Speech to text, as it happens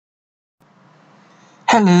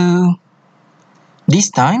Hello!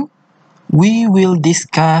 This time, we will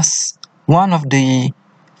discuss one of the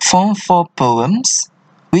Form 4 poems,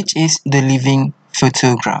 which is The Living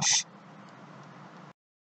Photograph.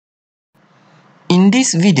 In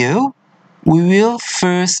this video, we will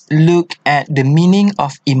first look at the meaning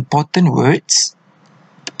of important words,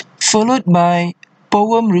 followed by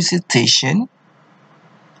poem recitation,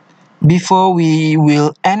 before we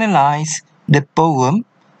will analyze the poem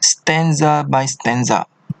stanza by stanza.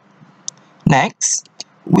 Next,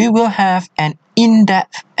 we will have an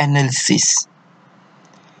in-depth analysis,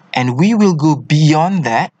 and we will go beyond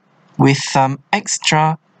that with some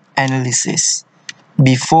extra analysis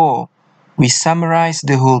before we summarize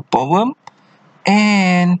the whole poem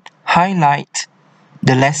and highlight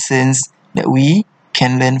the lessons that we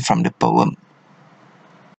can learn from the poem.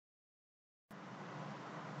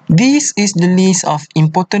 This is the list of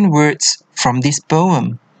important words from this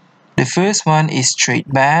poem. The first one is straight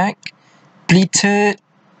back, pleated,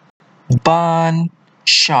 bun,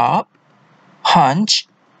 sharp, hunch,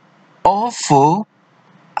 awful,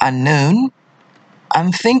 unknown,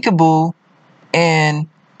 unthinkable, and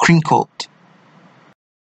crinkled.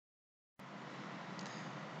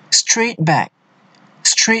 Straight back.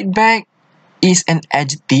 Straight back is an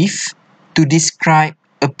adjective to describe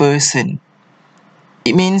a person.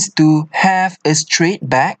 It means to have a straight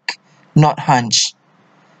back, not hunch.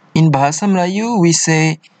 In Bahasa Melayu, we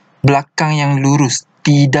say belakang yang lurus,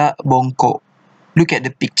 tidak bongkok. Look at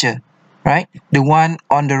the picture, right? The one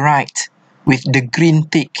on the right with the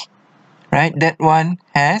green tick, right? That woman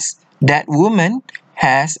has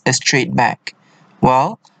a straight back.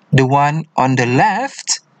 While the one on the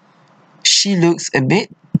left, she looks a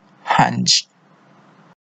bit hunched.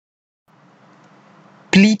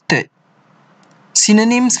 Pleated.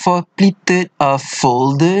 Synonyms for pleated are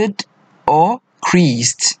folded or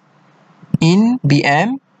creased. In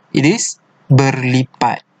BM, it is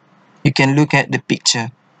berlipat. You can look at the picture.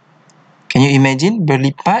 Can you imagine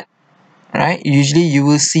berlipat? Right? Usually you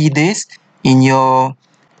will see this in your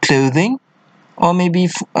clothing or maybe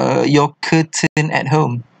your curtain at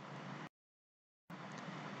home.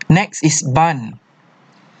 Next is bun.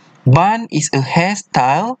 Bun is a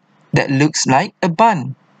hairstyle that looks like a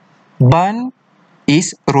bun. Bun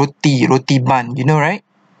is roti bun, you know, right?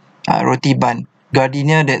 Roti bun.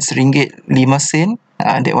 Gardenia, that's RM5,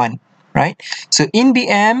 that one, right? So in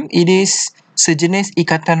BM, it is sejenis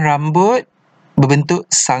ikatan rambut berbentuk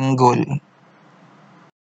sanggul.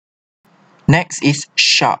 Next is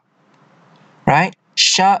sharp, right?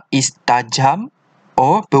 Sharp is tajam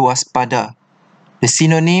or berwaspada. The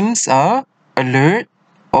synonyms are alert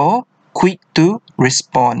or quick to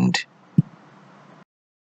respond.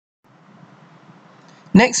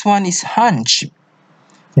 Next one is hunch.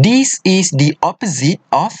 This is the opposite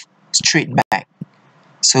of straight back.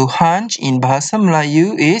 So hunch in Bahasa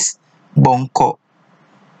Melayu is bongkok.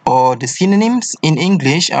 Or the synonyms in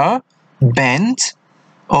English are bent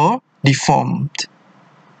or deformed.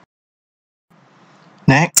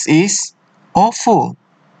 Next is awful.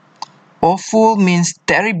 Awful means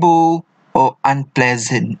terrible or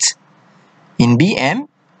unpleasant. In BM,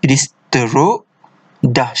 it is teruk,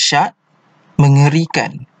 dahsyat,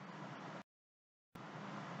 mengerikan.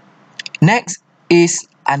 Next is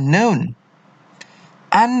unknown.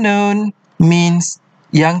 Unknown means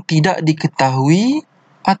yang tidak diketahui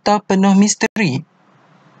atau penuh misteri.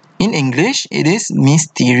 In English, it is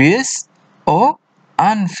mysterious or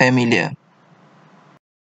unfamiliar.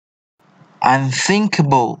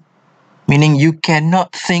 Unthinkable, meaning you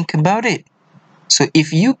cannot think about it. So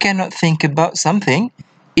if you cannot think about something,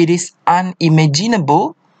 it is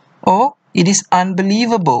unimaginable or it is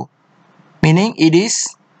unbelievable, meaning it is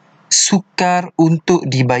sukar untuk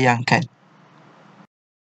dibayangkan.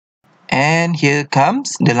 And here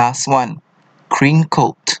comes the last one,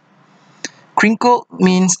 crinkled. Crinkled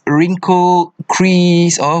means wrinkle,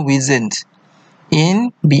 crease, or wizened.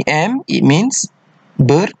 In BM, it means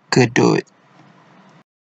berkedut.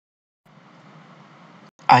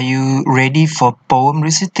 Are you ready for poem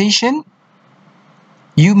recitation?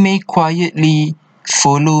 You may quietly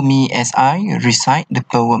follow me as I recite the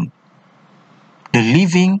poem. The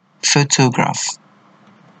Living Photograph.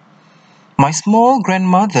 My small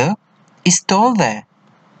grandmother is tall there.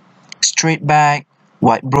 Straight back,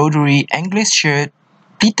 white broderie English shirt,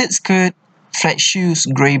 pleated skirt, flat shoes,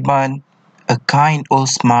 grey bun, a kind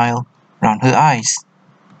old smile round her eyes.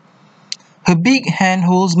 Her big hand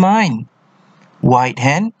holds mine, white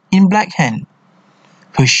hand in black hand.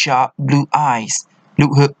 Her sharp blue eyes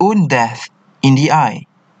look her own death in the eye.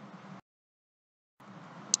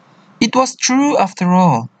 It was true after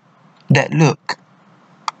all, that look.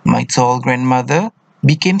 My tall grandmother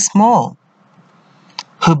became small.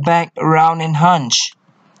 Her back round and hunched.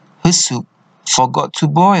 Her soup forgot to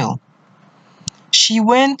boil. She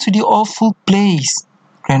went to the awful place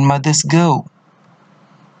grandmothers go,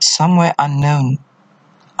 somewhere unknown,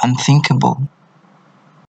 unthinkable.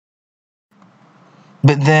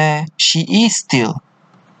 But there she is still,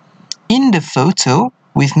 in the photo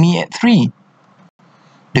with me at 3.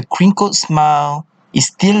 The crinkled smile is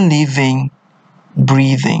still living,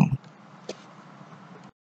 breathing.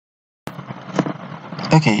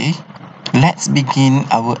 Okay, let's begin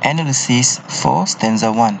our analysis for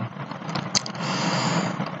stanza 1.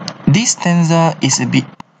 This stanza is a bit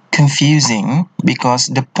confusing because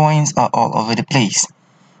the points are all over the place,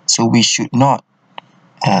 so we should not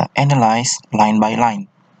analyze line by line.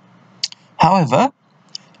 However,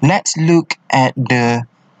 let's look at the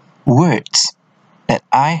words that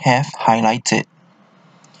I have highlighted.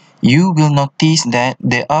 You will notice that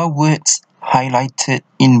there are words highlighted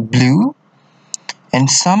in blue and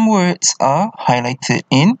some words are highlighted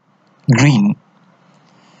in green.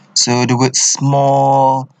 So the words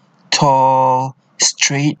small, tall,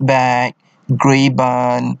 straight back, grey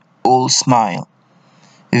bun, old smile.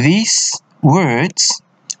 These words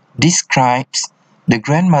describes the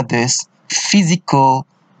grandmother's physical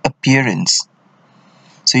appearance.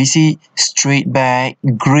 So you see straight back,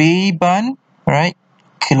 grey bun, right?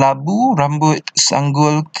 Kelabu, rambut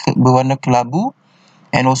sanggul berwarna kelabu,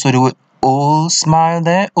 and also the word old smile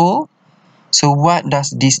there, old. So what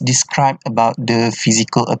does this describe about the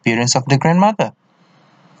physical appearance of the grandmother?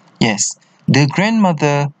 Yes, the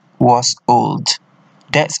grandmother was old.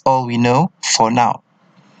 That's all we know for now.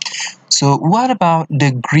 So what about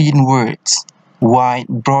the green words? White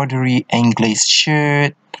broderie anglaise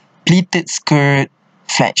shirt, pleated skirt,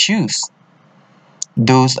 flat shoes.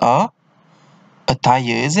 Those are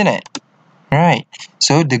attire, isn't it? Right.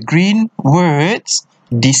 So the green words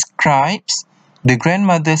describes the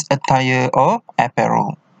grandmother's attire or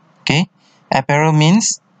apparel. Okay. Apparel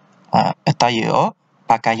means attire or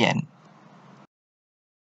pakaian.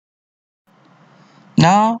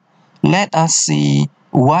 Now, let us see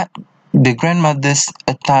what the grandmother's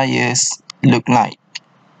attires look like.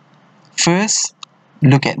 First,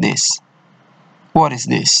 look at this. What is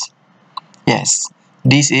this? Yes,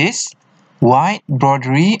 this is white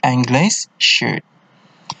broderie anglaise shirt.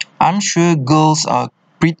 I'm sure girls are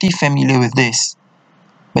pretty familiar with this,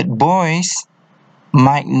 but boys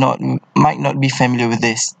might not be familiar with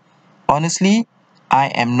this. Honestly, I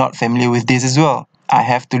am not familiar with this as well. I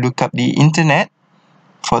have to look up the internet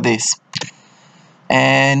for this.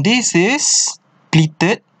 And this is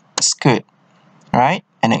pleated skirt, right?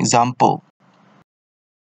 An example.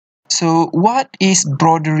 So what is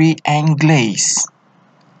broderie anglaise?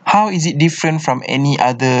 How is it different from any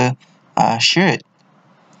other shirt?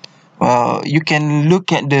 Well, you can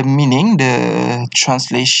look at the meaning, the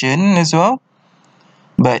translation as well.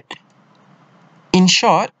 But in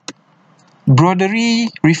short, broderie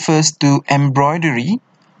refers to embroidery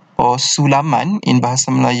or sulaman in Bahasa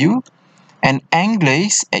Melayu, and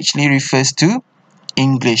anglaise actually refers to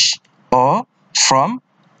English or from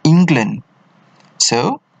England.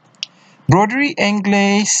 So, broderie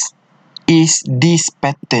anglaise is this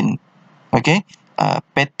pattern, okay?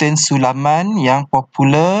 Pattern sulaman yang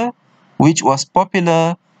popular, which was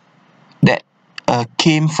popular, that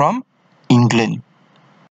came from England.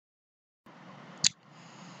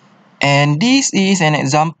 And this is an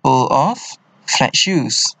example of flat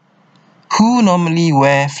shoes. Who normally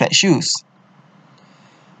wear flat shoes?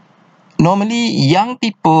 Normally, young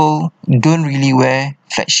people don't really wear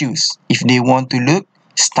flat shoes. If they want to look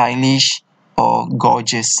stylish or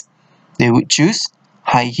gorgeous, they would choose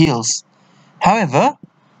high heels. However,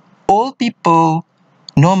 old people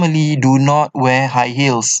normally do not wear high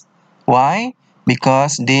heels. Why?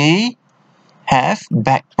 Because they have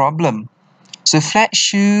back problem. So flat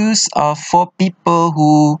shoes are for people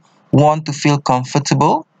who want to feel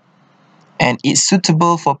comfortable, and it's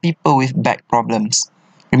suitable for people with back problems.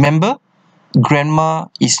 Remember, grandma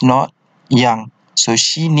is not young, so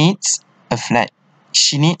she needs flat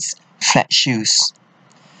shoes.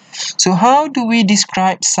 So how do we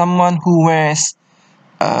describe someone who wears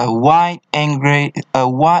a white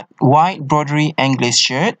broderie anglaise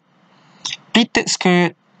shirt, pleated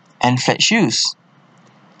skirt, and flat shoes?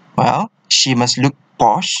 Well, she must look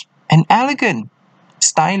posh and elegant,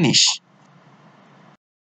 stylish.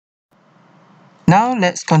 Now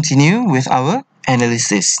let's continue with our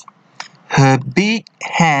analysis. Her big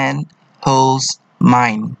hand holds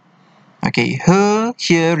mine. Okay, her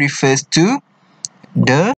here refers to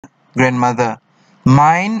the grandmother.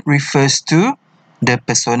 Mine refers to the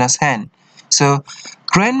persona's hand. So,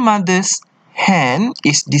 grandmother's hen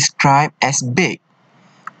is described as big,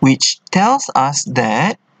 which tells us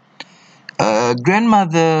that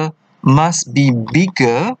grandmother must be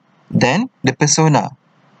bigger than the persona.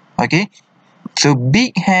 Okay, so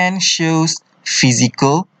big hen shows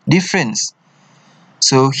physical difference.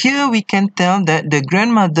 So here we can tell that the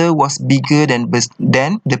grandmother was bigger than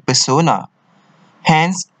the persona.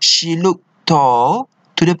 Hence, she looked tall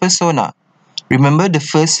to the persona. Remember the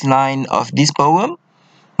first line of this poem?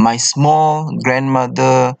 My small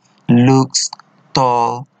grandmother looks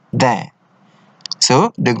tall there.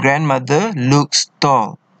 So, the grandmother looks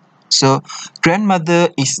tall. So, grandmother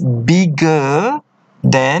is bigger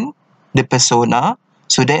than the persona.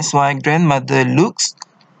 So, that's why grandmother looks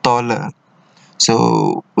taller.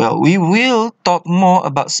 So, well, we will talk more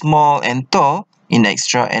about small and tall in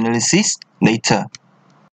extra analysis later.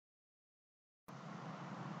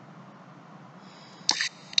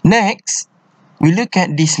 Next, we look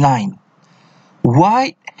at this line.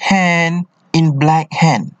 White hen in black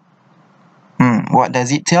hen. What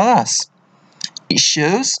does it tell us? It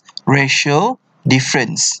shows racial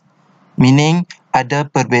difference, meaning ada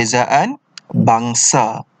perbezaan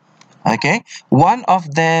bangsa. Okay, one of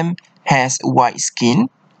them has white skin,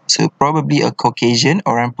 so probably a Caucasian,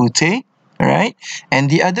 orang putih, right? And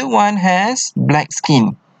the other one has black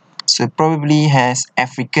skin, so probably has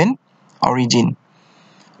African origin.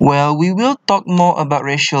 Well, we will talk more about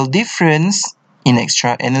racial difference in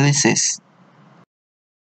extra analysis.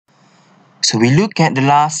 So we look at the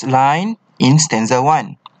last line in stanza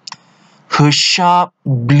 1. Her sharp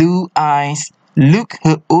blue eyes look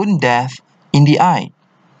her own death in the eye.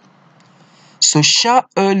 So sharp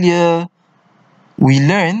earlier, we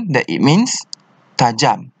learned that it means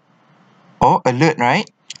tajam or alert, right?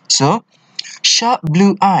 So sharp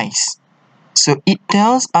blue eyes. So it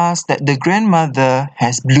tells us that the grandmother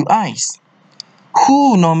has blue eyes.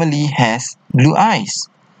 Who normally has blue eyes?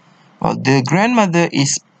 Well, the grandmother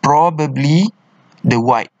is probably the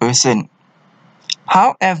white person.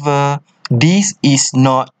 However, this is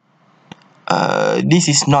not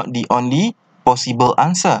the only possible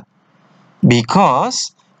answer,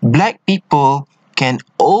 because black people can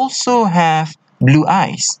also have blue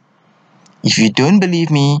eyes. If you don't believe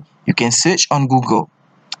me, you can search on Google.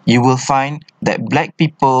 You will find that black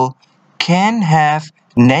people can have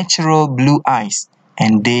natural blue eyes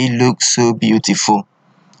and they look so beautiful,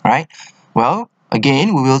 right? Well,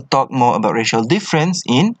 again, we will talk more about racial difference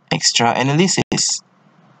in extra analysis.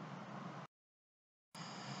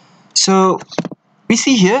 So, we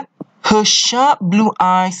see here, her sharp blue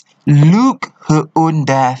eyes look her own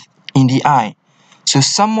death in the eye. So,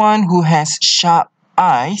 someone who has sharp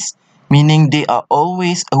eyes, meaning they are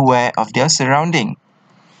always aware of their surrounding.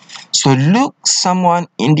 So, look someone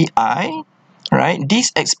in the eye, right?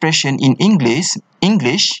 This expression in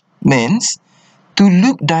English means to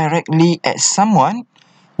look directly at someone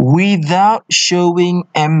without showing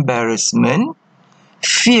embarrassment,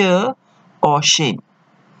 fear, or shame.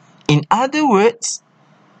 In other words,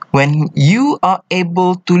 when you are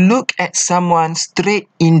able to look at someone straight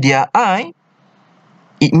in their eye,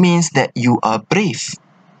 it means that you are brave.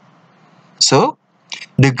 So,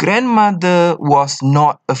 the grandmother was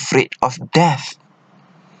not afraid of death.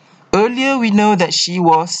 Earlier, we know that she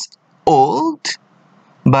was old,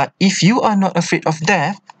 but if you are not afraid of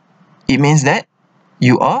death, it means that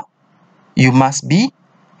you must be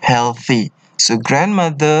healthy. So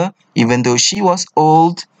grandmother, even though she was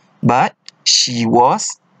old, but she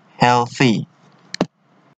was healthy.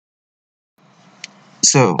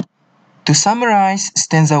 So, to summarize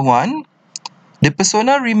stanza 1, the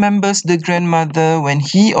persona remembers the grandmother when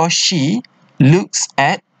he or she looks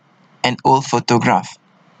at an old photograph.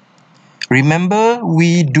 Remember,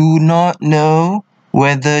 we do not know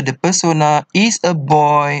whether the persona is a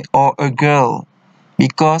boy or a girl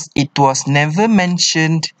because it was never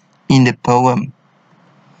mentioned in the poem.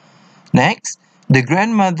 Next, the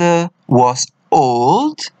grandmother was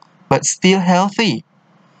old but still healthy,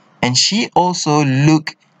 and she also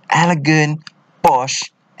looked elegant,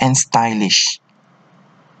 posh, and stylish.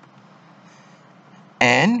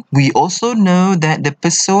 And we also know that the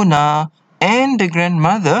persona and the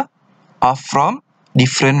grandmother are from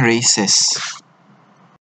different races.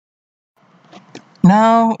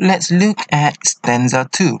 Now let's look at stanza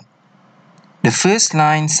 2. The first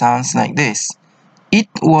line sounds like this. It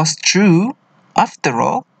was true, after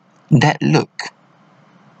all, that look.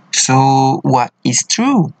 So what is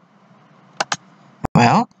true?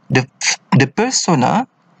 Well, the persona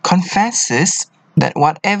confesses that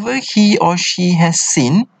whatever he or she has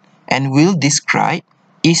seen and will describe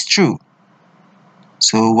is true.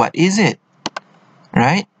 So what is it?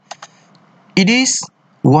 Right? It is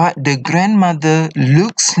what the grandmother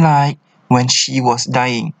looks like when she was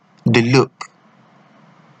dying. The look.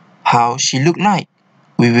 How she looked like.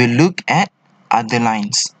 We will look at other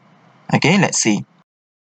lines. Okay, let's see.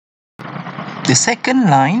 The second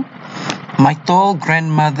line, my tall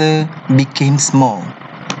grandmother became small.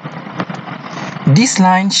 This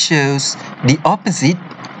line shows the opposite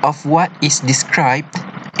of what is described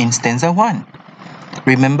in stanza 1.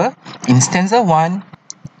 Remember, in stanza 1,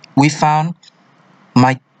 we found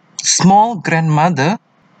my small grandmother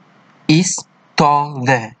is tall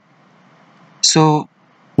there. So,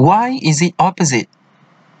 why is it opposite?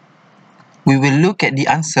 We will look at the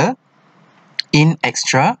answer in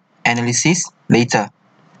extra analysis later.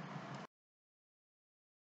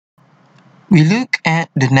 We look at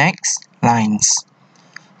the next lines.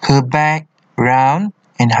 Her back round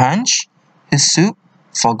and hunched, her soup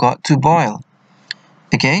forgot to boil.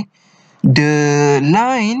 Okay, the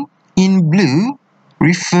line in blue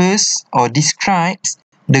refers or describes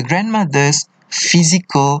the grandmother's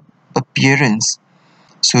physical appearance.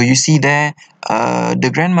 So you see there,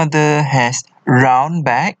 the grandmother has round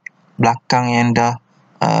back, belakang yang dah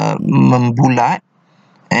membulat,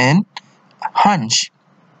 and hunch,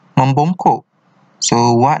 membongkok.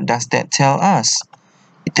 So what does that tell us?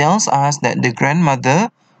 It tells us that the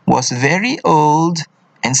grandmother was very old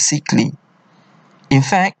and sickly. In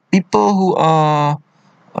fact, people who are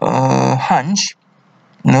hunched,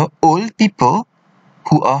 old people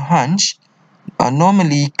who are hunched are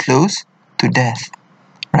normally close to death,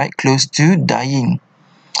 right? Close to dying.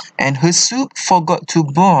 And her soup forgot to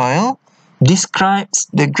boil describes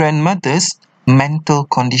the grandmother's mental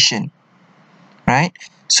condition, right?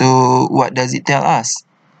 So what does it tell us,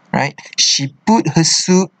 right? She put her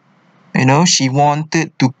soup, she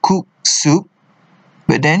wanted to cook soup,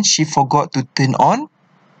 but then she forgot to turn on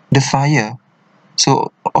the fire.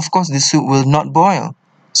 So, of course, the soup will not boil.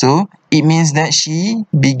 So, it means that she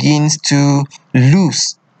begins to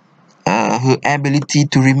lose her ability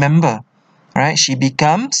to remember, right? She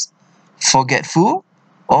becomes forgetful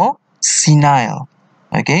or senile,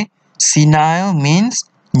 okay? Senile means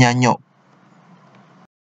nyanyok.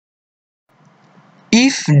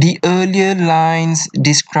 If the earlier lines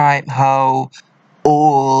describe how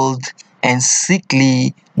old and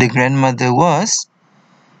sickly the grandmother was,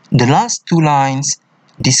 the last two lines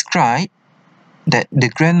describe that the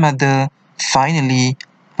grandmother finally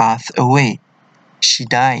passed away. She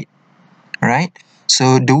died, right?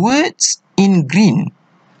 So the words in green,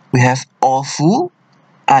 we have awful,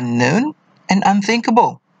 unknown, and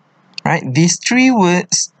unthinkable, right? These three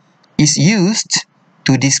words is used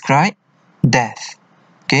to describe death.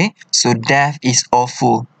 Okay, so death is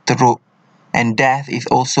awful, teruk, and death is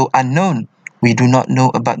also unknown. We do not know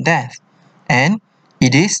about death. And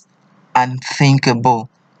it is unthinkable.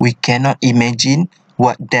 We cannot imagine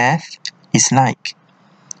what death is like,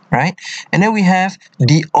 right? And then we have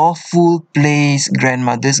the awful place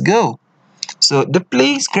grandmothers go. So the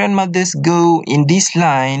place grandmothers go in this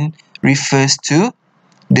line refers to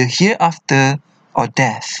the hereafter or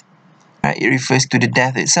death, right? It refers to the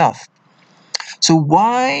death itself. So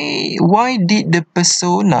why did the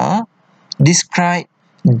persona describe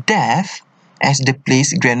death as the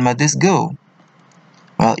place grandmothers go?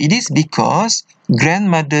 Well, it is because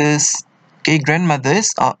grandmothers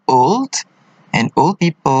are old, and old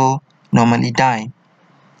people normally die.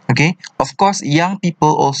 Okay, of course, young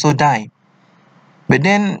people also die. But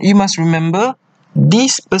then you must remember,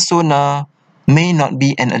 this persona may not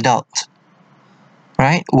be an adult.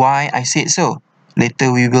 Right? Why I said so?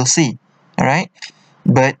 Later we will see. Alright?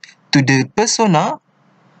 But to the persona,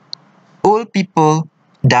 old people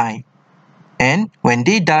die. And when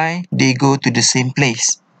they die, they go to the same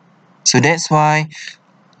place. So that's why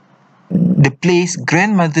the place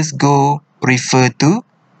grandmothers go refer to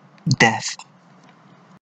death.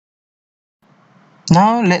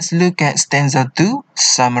 Now let's look at stanza 2,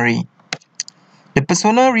 summary. The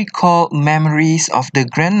persona recall memories of the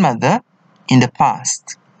grandmother in the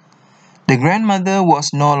past. The grandmother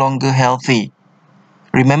was no longer healthy.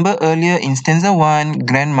 Remember earlier in stanza 1,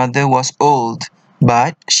 grandmother was old,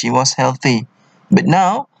 but she was healthy. But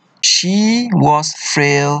now, she was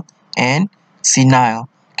frail and senile.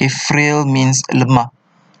 Okay, frail means lemah.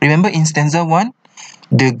 Remember in stanza 1,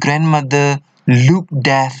 the grandmother looked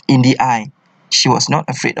death in the eye. She was not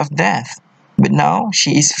afraid of death. But now,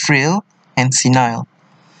 she is frail and senile.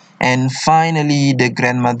 And finally, the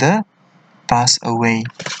grandmother passed away.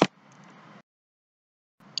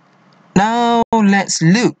 Now, let's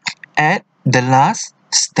look at the last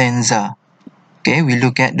stanza. Okay, we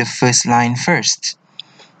look at the first line first.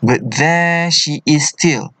 But there she is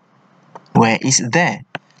still. Where is there?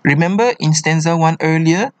 Remember in stanza 1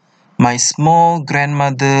 earlier, my small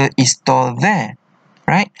grandmother is tall there,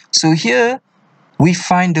 right? So here, we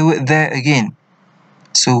find the word there again.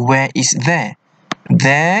 So where is there?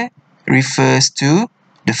 There refers to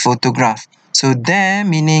the photograph. So there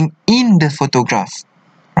meaning in the photograph,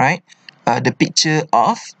 right? The picture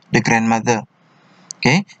of the grandmother.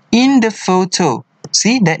 Okay, in the photo.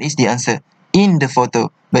 See, that is the answer. In the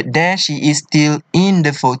photo. But there she is still in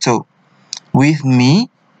the photo with me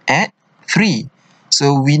at 3.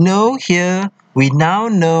 So we know here, we now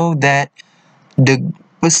know that the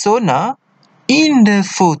persona in the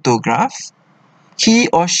photograph, he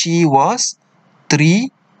or she was 3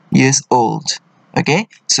 years old. Okay,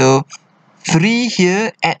 so 3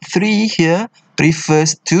 here, at 3 here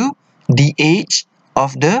refers to the age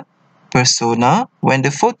of the persona when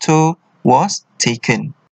the photo was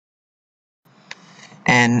taken.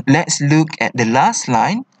 And let's look at the last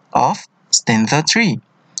line of stanza 3.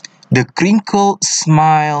 The crinkled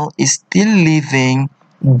smile is still living,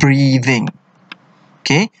 breathing.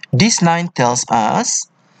 Okay, this line tells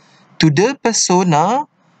us, to the persona,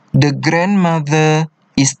 the grandmother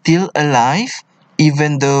is still alive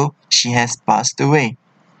even though she has passed away.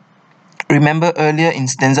 Remember earlier in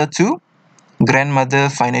stanza 2, grandmother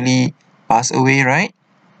finally passed away, right?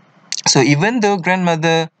 So even though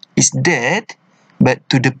grandmother is dead, but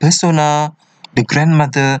to the persona, the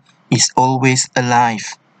grandmother is always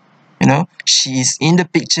alive. You know, she is in the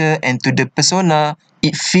picture, and to the persona,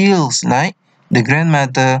 it feels like the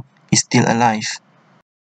grandmother is still alive.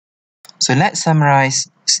 So let's summarize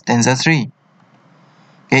stanza 3.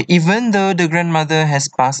 Okay, even though the grandmother has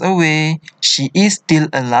passed away, she is still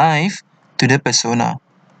alive to the persona.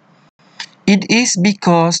 It is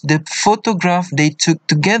because the photograph they took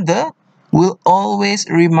together will always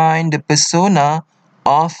remind the persona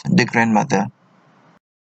of the grandmother.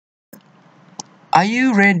 Are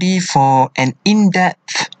you ready for an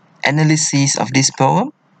in-depth analysis of this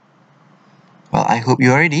poem? Well, I hope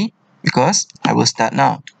you're ready, because I will start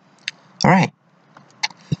now. Alright.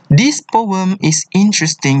 This poem is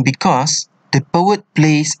interesting because the poet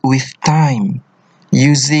plays with time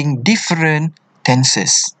using different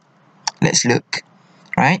tenses. Let's look.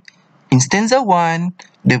 Right? In stanza 1,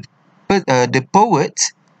 the poet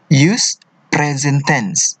used present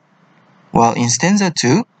tense, while in stanza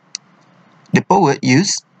 2, the poet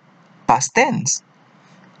used past tense.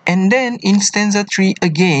 And then in stanza 3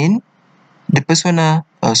 again, the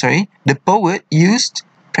poet used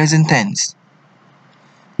present tense.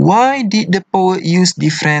 Why did the poet use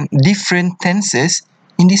different tenses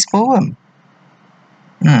in this poem?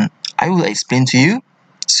 I will explain to you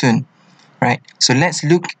soon. Right? So let's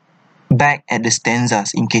look back at the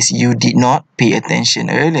stanzas in case you did not pay attention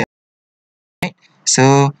earlier. Right?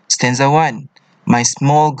 So stanza 1, my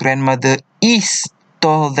small grandmother is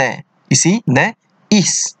tall there. You see, there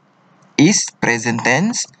is present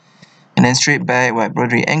tense. And then straight back, white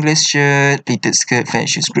broderie English shirt, pleated skirt, fat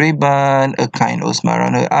shoes, grey bun, a kind old smile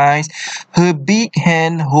around her eyes. Her big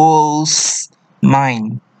hand holds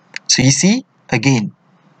mine. So you see, again,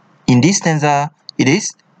 in this stanza, it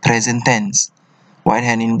is present tense. White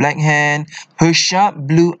hand in black hand, her sharp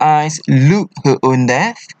blue eyes look her own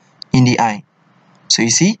death in the eye. So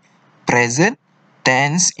you see, present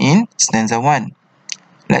tense in stanza 1.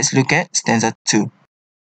 Let's look at stanza 2.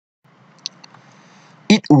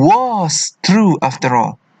 It was true after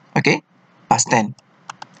all. Okay, past tense.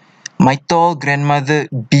 My tall grandmother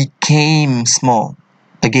became small.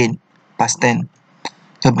 Again, past tense.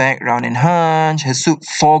 Her back round and hunched, her soup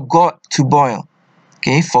forgot to boil.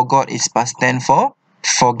 Okay, forgot is past tense for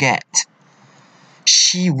forget.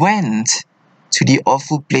 She went to the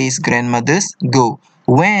awful place grandmothers go.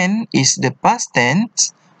 When is the past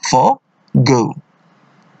tense for go.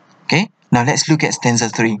 Okay, now let's look at stanza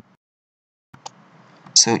 3.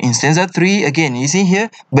 So in stanza 3, again, you see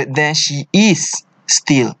here, but there she is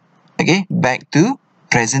still. Okay, back to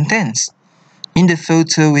present tense. In the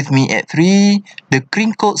photo with me at 3, the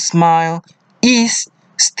crinkled smile is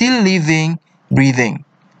still living, breathing.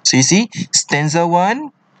 So you see, stanza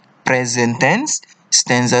 1, present tense,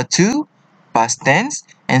 stanza 2, past tense,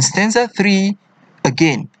 and stanza 3,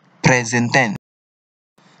 again, present tense.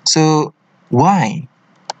 So why?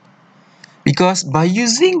 Because by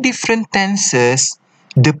using different tenses,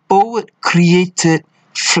 the poet created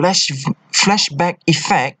flashback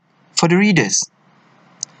effect for the readers.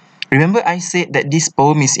 Remember I said that this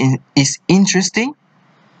poem is interesting?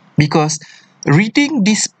 Because reading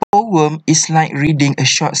this poem is like reading a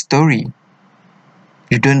short story.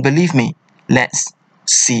 You don't believe me? Let's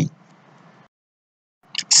see.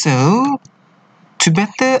 So, to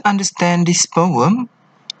better understand this poem,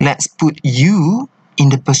 let's put you in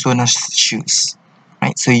the persona's shoes,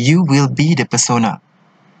 right? So you will be the persona.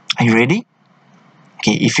 Are you ready?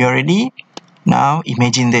 Okay, if you're ready, now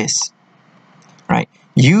imagine this, right?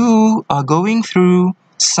 You are going through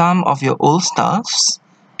some of your old stuffs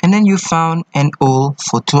and then you found an old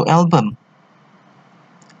photo album.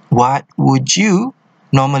 What would you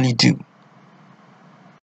normally do?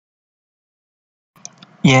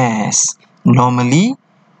 Yes, normally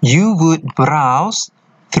you would browse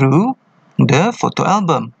through the photo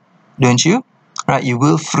album, don't you? Right, you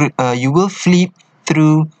will flip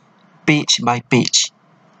through page by page.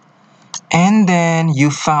 And then you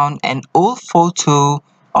found an old photo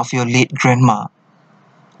of your late grandma.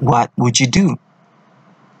 What would you do?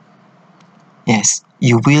 Yes,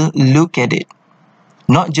 you will look at it.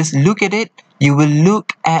 Not just look at it, you will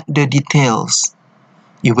look at the details.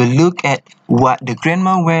 You will look at what the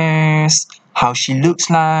grandma wears, how she looks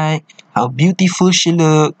like, how beautiful she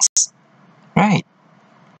looks, right?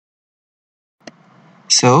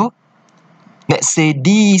 So, let's say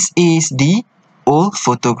this is the old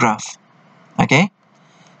photograph, okay?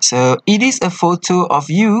 So, it is a photo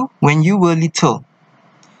of you when you were little.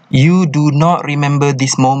 You do not remember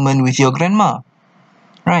this moment with your grandma,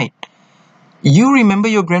 right? You remember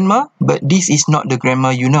your grandma, but this is not the grandma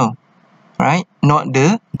you know, right? Not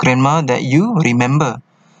the grandma that you remember.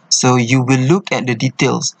 So you will look at the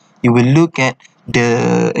details. You will look at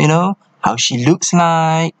the, how she looks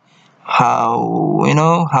like,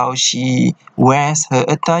 how she wears her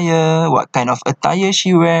attire, what kind of attire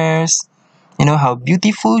she wears, how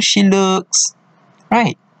beautiful she looks,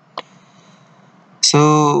 right?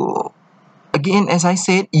 So again, as I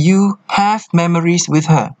said, you have memories with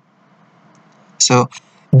her. So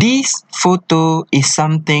this photo is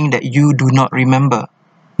something that you do not remember,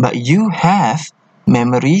 but you have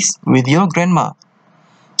memories with your grandma.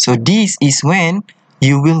 So this is when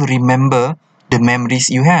you will remember the memories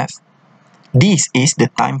you have. This is the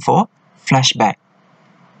time for flashback.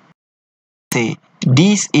 Say,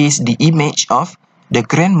 this is the image of the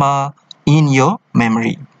grandma in your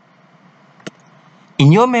memory.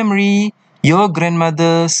 In your memory, your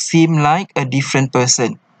grandmother seemed like a different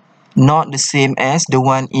person, not the same as the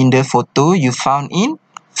one in the photo you found in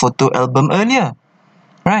photo album earlier.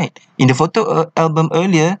 Right, in the photo album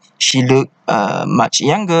earlier, she looked much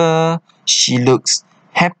younger, she looks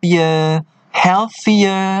happier,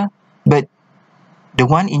 healthier, but the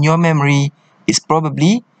one in your memory is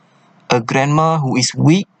probably a grandma who is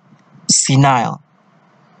weak, senile.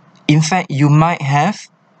 In fact, you might have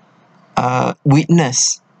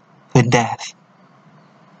witnessed her death.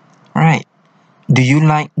 Right. Do you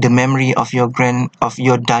like the memory of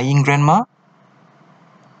your dying grandma?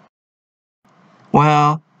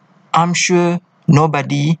 Well, I'm sure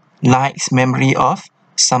nobody likes memory of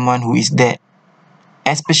someone who is dead,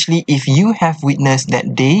 especially if you have witnessed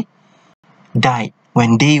that they died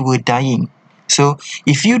when they were dying. So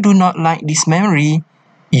if you do not like this memory,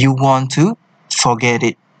 you want to forget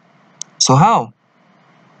it. So how?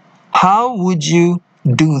 How would you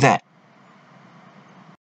do that?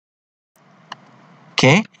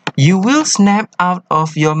 Okay, you will snap out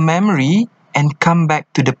of your memory and come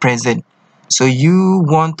back to the present. So you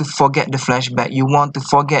want to forget the flashback, you want to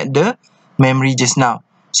forget the memory just now.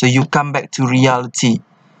 So you come back to reality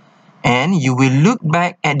and you will look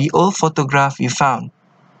back at the old photograph you found.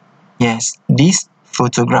 Yes, this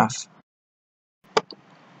photograph.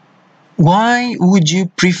 Why would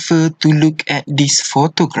you prefer to look at this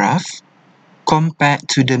photograph compared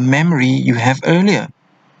to the memory you have earlier?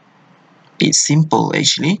 It's simple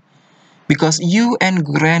actually. Because you and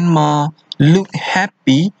grandma look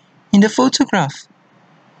happy in the photograph.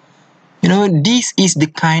 This is the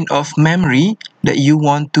kind of memory that you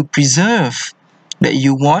want to preserve, that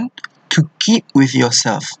you want to keep with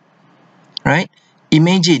yourself, right?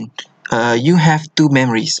 Imagine you have two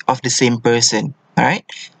memories of the same person, all right?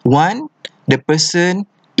 One, the person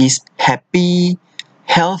is happy,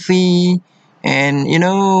 healthy, and you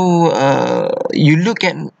look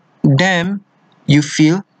at them, you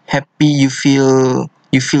feel happy, you feel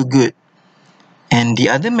good. And the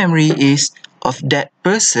other memory is of that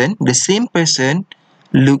person, the same person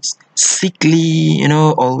looks sickly,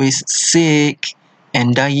 always sick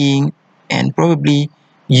and dying, and probably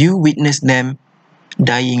you witness them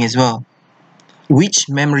dying as well. Which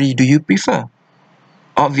memory do you prefer?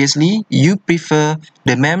 Obviously, you prefer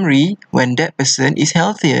the memory when that person is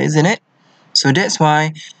healthier, isn't it? So that's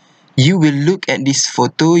why you will look at this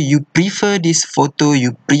photo, you prefer this photo,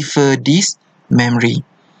 you prefer this memory.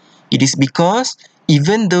 It is because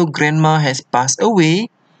even though grandma has passed away,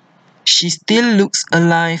 she still looks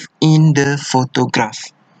alive in the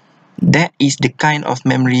photograph. That is the kind of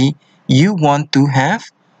memory you want to have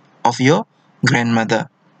of your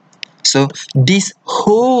grandmother. So this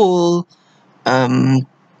whole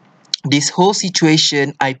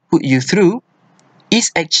situation I put you through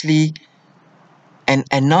is actually an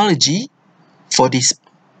analogy for this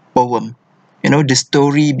poem. The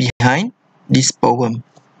story behind this poem.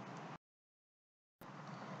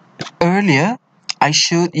 Earlier, I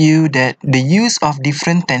showed you that the use of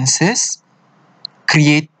different tenses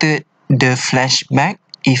created the flashback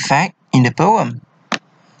effect in the poem.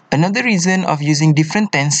 Another reason of using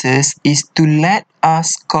different tenses is to let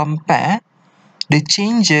us compare the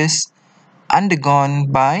changes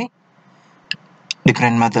undergone by the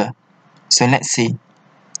grandmother. So let's see.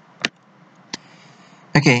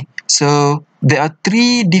 Okay, so there are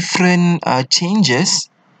three different changes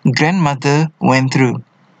grandmother went through.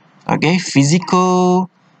 Okay, physical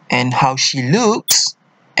and how she looks,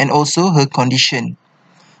 and also her condition.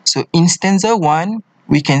 So in stanza 1,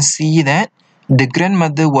 we can see that the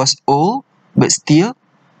grandmother was old but still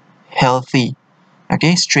healthy.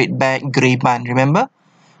 Okay, straight back, grey bun, remember?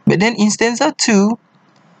 But then in stanza 2,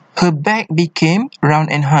 her back became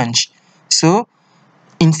round and hunched. So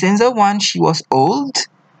in stanza 1, she was old,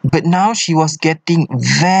 but now she was getting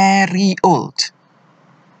very old.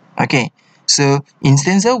 Okay, so in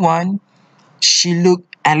stanza 1, she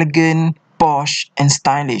looked elegant, posh, and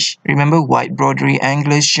stylish. Remember, white broderie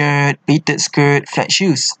angler shirt, pleated skirt, flat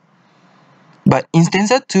shoes. But in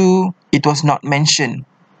stanza 2, it was not mentioned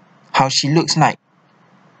how she looks like.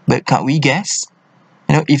 But can't we guess?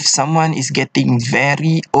 If someone is getting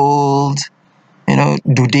very old,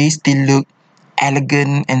 do they still look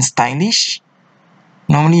elegant and stylish?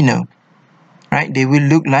 Normally, no. Right? They will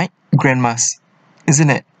look like grandmas, isn't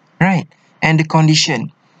it? Right. And the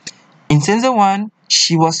condition. In stanza 1,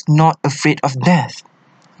 she was not afraid of death.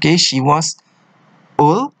 Okay, she was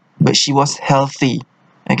old, but she was healthy.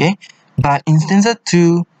 Okay, but in stanza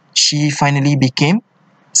 2, she finally became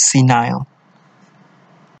senile.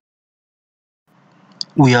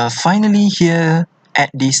 We are finally here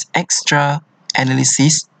at this extra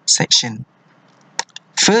analysis section.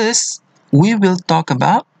 First, we will talk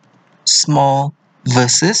about small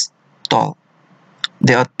versus tall.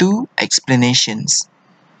 There are two explanations.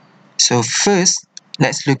 So first,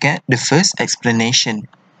 let's look at the first explanation.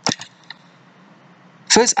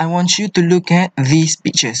 First, I want you to look at these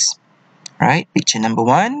pictures. Right? Picture number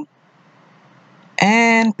 1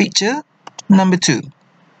 and picture number 2.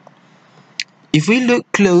 If we look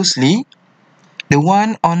closely, the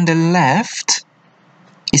one on the left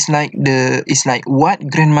is like what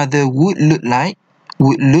grandmother would look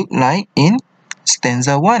like in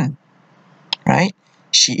stanza 1. Right?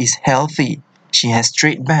 She is healthy. She has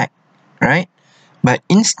straight back. Right? But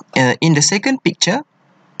in the second picture,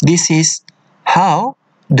 this is how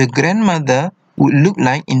the grandmother would look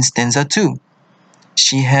like in stanza 2.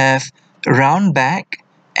 She have round back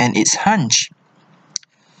and it's hunched.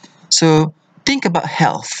 So think about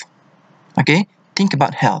health. Okay, think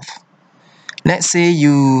about health. Let's say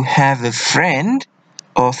you have a friend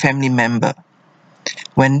or family member.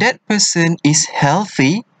 When that person is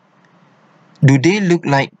healthy, do they look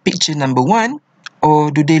like picture number 1,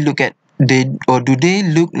 or do they look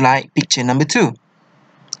like picture number 2?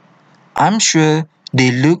 I'm sure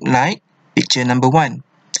they look like picture number 1.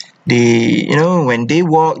 They, when they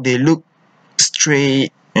walk, they look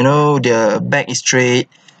straight, their back is straight,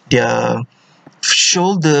 their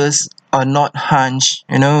shoulders are not hunched,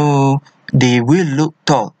 they will look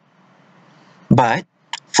tall. But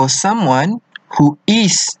for someone who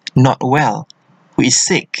is not well, who is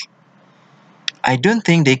sick, I don't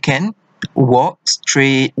think they can walk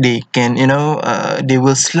straight. They can, they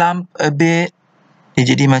will slump a bit.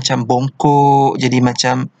 Dia jadi macam bongkok, jadi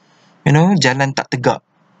macam, jalan tak tegak.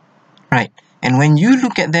 Right? And when you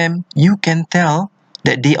look at them, you can tell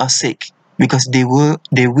that they are sick because they will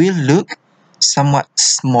look somewhat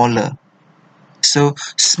smaller. So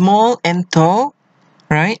small and tall,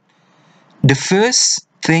 right? The first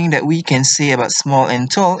thing that we can say about small and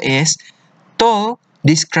tall is tall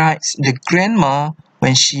describes the grandma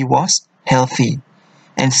when she was healthy,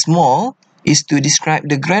 and small is to describe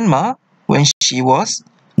the grandma when she was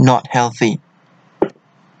not healthy.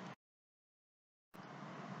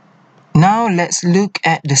 Now let's look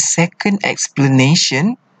at the second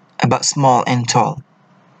explanation about small and tall.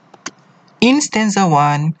 In stanza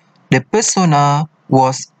 1, the persona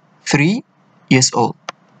was 3 years old.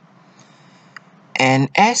 And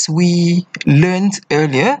as we learned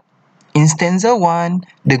earlier, in stanza 1,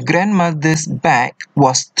 the grandmother's back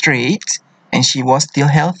was straight and she was still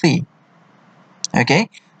healthy. Okay?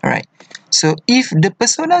 Alright. So if the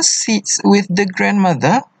persona sits with the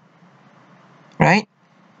grandmother, right,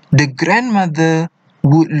 the grandmother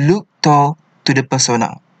would look tall to the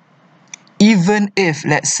persona. Even if,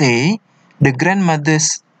 let's say, the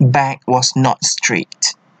grandmother's back was not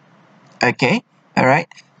straight. Okay, alright.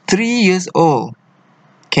 3 years old.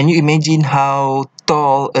 Can you imagine how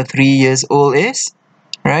tall a 3 years old is?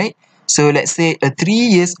 Right? So let's say a 3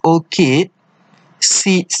 years old kid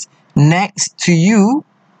sits next to you.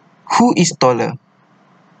 Who is taller?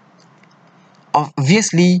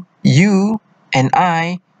 Obviously, you and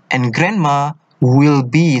I and grandma will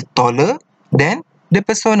be taller than the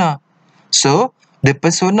persona. So, the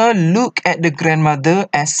persona look at the grandmother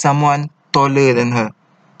as someone taller than her.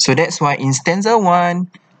 So that's why in stanza 1,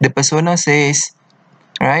 the persona says,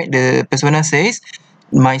 right? The persona says,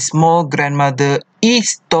 my small grandmother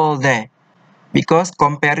is tall there. Because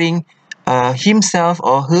comparing himself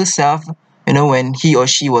or herself, when he or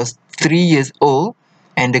she was 3 years old,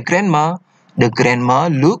 and the grandma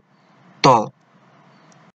looked tall.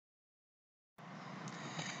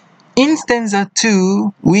 In stanza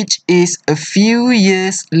 2, which is a few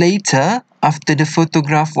years later after the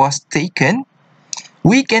photograph was taken,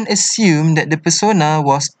 we can assume that the persona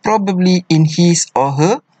was probably in his or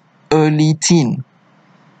her early teen.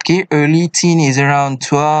 Okay, early teen is around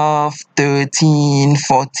 12, 13,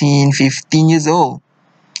 14, 15 years old.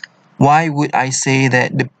 Why would I say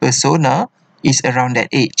that the persona is around that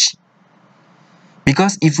age?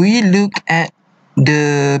 Because if we look at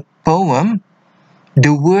the poem,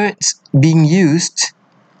 the words being used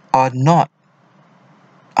are not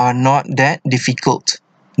that difficult.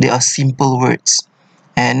 They are simple words.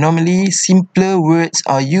 And normally simpler words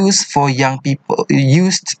are used by young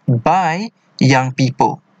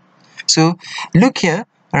people. So look here,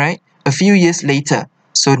 right? A few years later.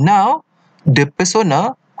 So now the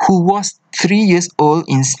persona who was 3 years old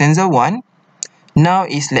in stanza 1 now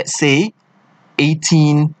is, let's say,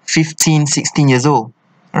 18, 15, 16 years old,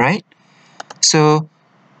 right? So,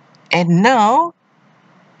 and now,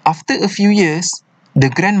 after a few years, the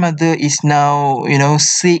grandmother is now,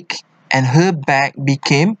 sick, and her back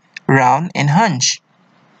became round and hunched.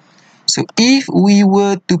 So, if we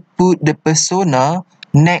were to put the persona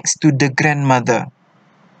next to the grandmother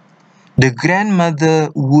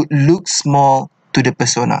would look small to the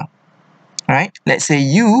persona, right? Let's say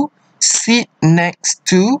you sit next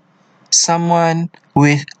to someone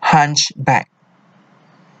with hunched back.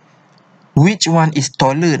 Which one is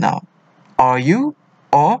taller now? Are you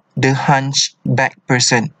or the hunchback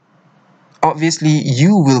person? Obviously,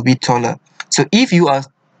 you will be taller. So if you are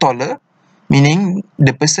taller, meaning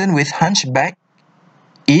the person with hunchback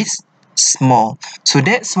is small. So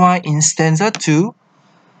that's why in stanza 2,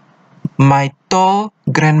 my tall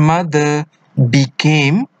grandmother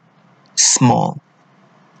became small.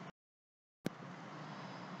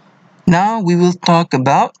 Now we will talk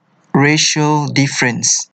about racial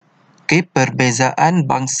difference. Okay, perbezaan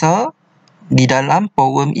bangsa di dalam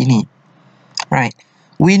poem ini. Right.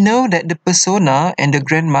 We know that the persona and the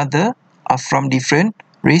grandmother are from different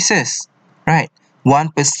races. Right.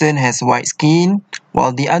 One person has white skin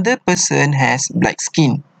while the other person has black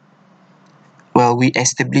skin. Well, we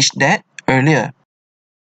established that earlier.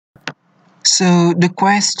 So the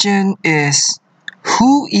question is,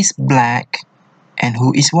 who is black and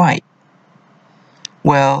who is white?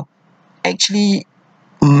 Well, actually,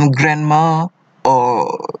 grandma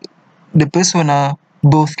or the persona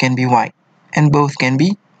both can be white and both can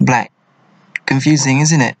be black. Confusing,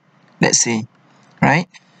 isn't it? Let's see, right?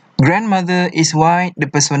 Grandmother is white, the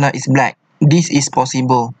persona is black. This is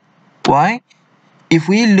possible. Why? If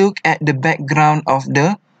we look at the background of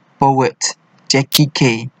the poet, Jackie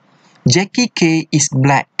K. Jackie K is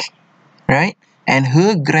black, right? And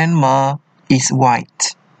her grandma is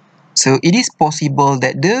white. So it is possible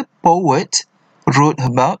that the poet wrote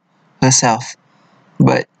about herself.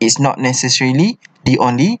 But it's not necessarily the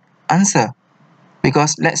only answer.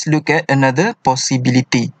 Because let's look at another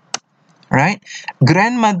possibility, right?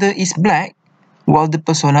 Grandmother is black while the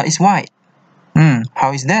persona is white.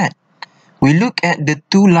 How is that? We look at the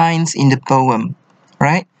two lines in the poem,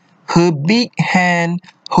 right? Her big hand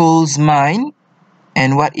holds mine.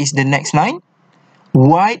 And what is the next line?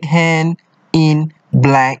 White hand in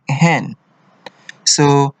black hand.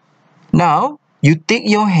 So now you take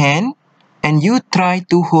your hand and you try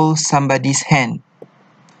to hold somebody's hand.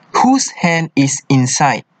 Whose hand is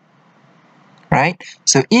inside? Right?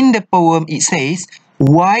 So in the poem it says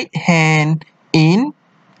white hand in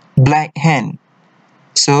black hand.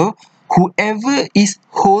 So whoever is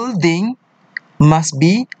holding must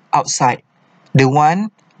be outside.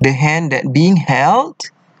 The hand that being held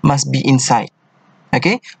must be inside.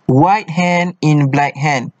 Okay? White hand in black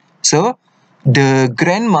hand. So the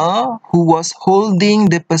grandma who was holding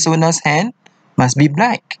the persona's hand must be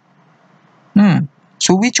black.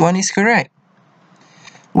 So which one is correct?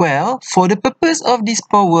 Well, for the purpose of this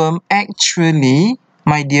poem, actually,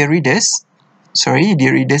 my dear readers,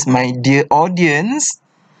 my dear audience,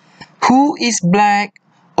 who is black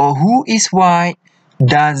or who is white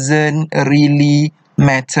doesn't really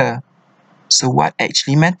matter. So what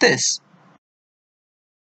actually matters?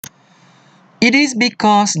 It is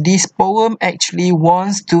because this poem actually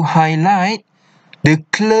wants to highlight the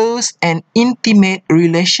close and intimate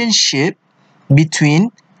relationship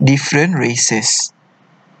between different races.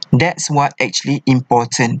 That's what actually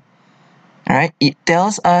important. Alright, it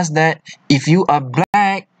tells us that if you are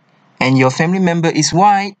black and your family member is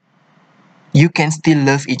white, you can still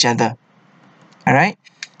love each other. Alright,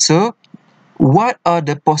 so what are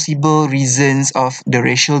the possible reasons of the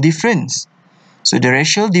racial difference? So the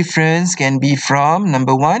racial difference can be from,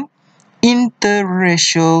 number one,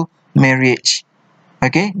 interracial marriage.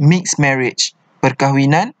 Okay, mixed marriage,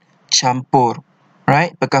 perkahwinan campur.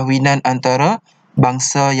 Right, perkahwinan antara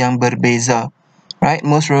bangsa yang berbeza. Right,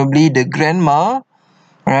 most probably the grandma,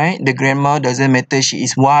 right, the grandma doesn't matter she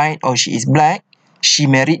is white or she is black, she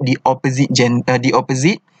married the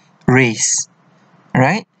opposite race.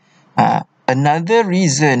 Right, another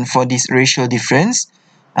reason for this racial difference,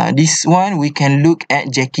 this one we can look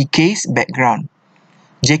at Jackie K's background.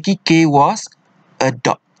 Jackie K was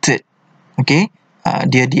adopted. Okay,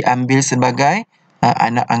 dia diambil sebagai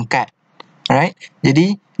anak angkat. Alright,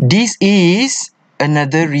 jadi this is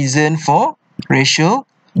another reason for racial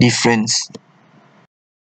difference.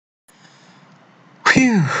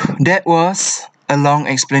 Phew, that was a long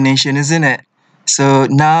explanation, isn't it? So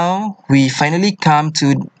now we finally come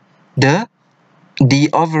to the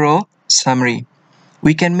overall summary.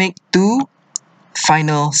 We can make two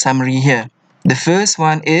final summary here. The first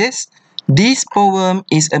one is, this poem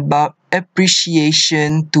is about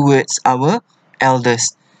appreciation towards our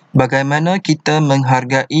elders. Bagaimana kita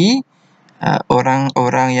menghargai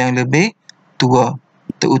orang-orang yang lebih tua,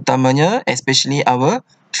 terutamanya especially our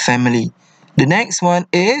family. The next one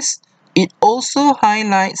is, it also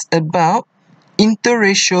highlights about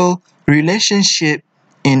interracial relationship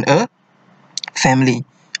in a family.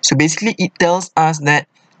 So basically it tells us that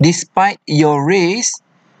despite your race,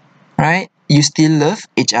 right, you still love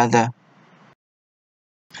each other.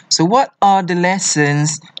 So what are the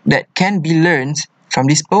lessons that can be learned from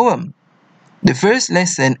this poem? The first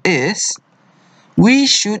lesson is, we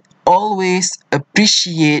should always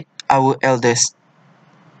appreciate our elders.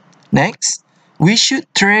 Next, we should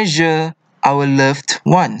treasure our loved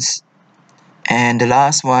ones. And the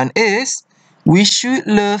last one is, we should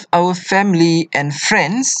love our family and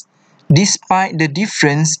friends despite the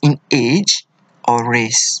difference in age or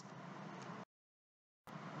race.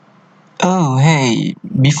 Oh, hey,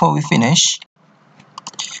 before we finish,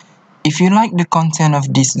 if you like the content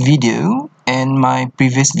of this video and my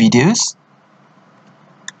previous videos,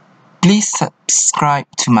 please subscribe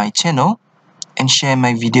to my channel and share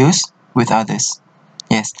my videos with others.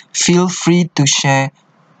 Yes, feel free to share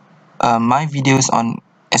my videos on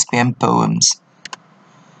SPM poems.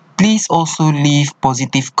 Please also leave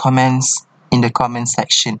positive comments in the comment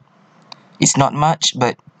section. It's not much,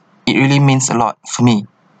 but it really means a lot for me,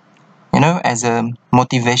 you know, as a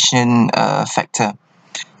motivation factor.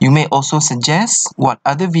 You may also suggest what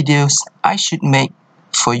other videos I should make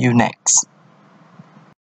for you next.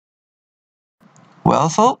 Well,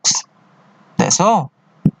 folks, that's all.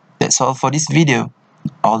 That's all for this video.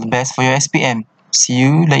 All the best for your SPM. See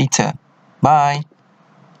you later. Bye.